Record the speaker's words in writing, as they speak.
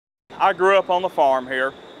I grew up on the farm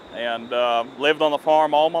here and lived on the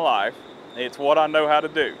farm all my life. It's what I know how to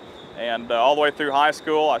do. And all the way through high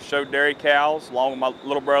school, I showed dairy cows along with my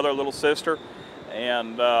little brother, little sister,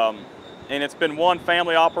 and it's been one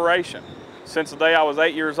family operation. Since the day I was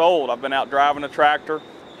 8 years old, I've been out driving a tractor,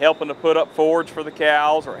 helping to put up forage for the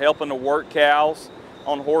cows or helping to work cows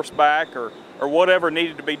on horseback or whatever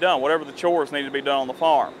needed to be done, whatever the chores needed to be done on the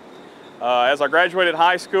farm. As I graduated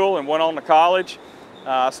high school and went on to college,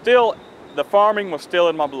 the farming was still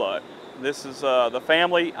in my blood. This is the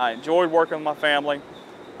family. I enjoyed working with my family.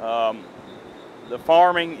 The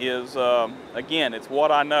farming is, again, it's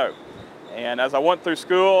what I know. And as I went through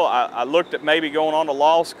school, I looked at maybe going on to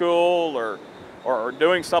law school or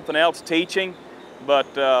doing something else, teaching,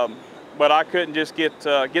 but I couldn't just get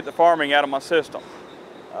the farming out of my system.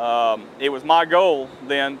 It was my goal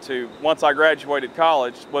then once I graduated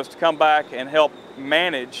college, was to come back and help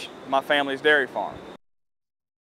manage my family's dairy farm.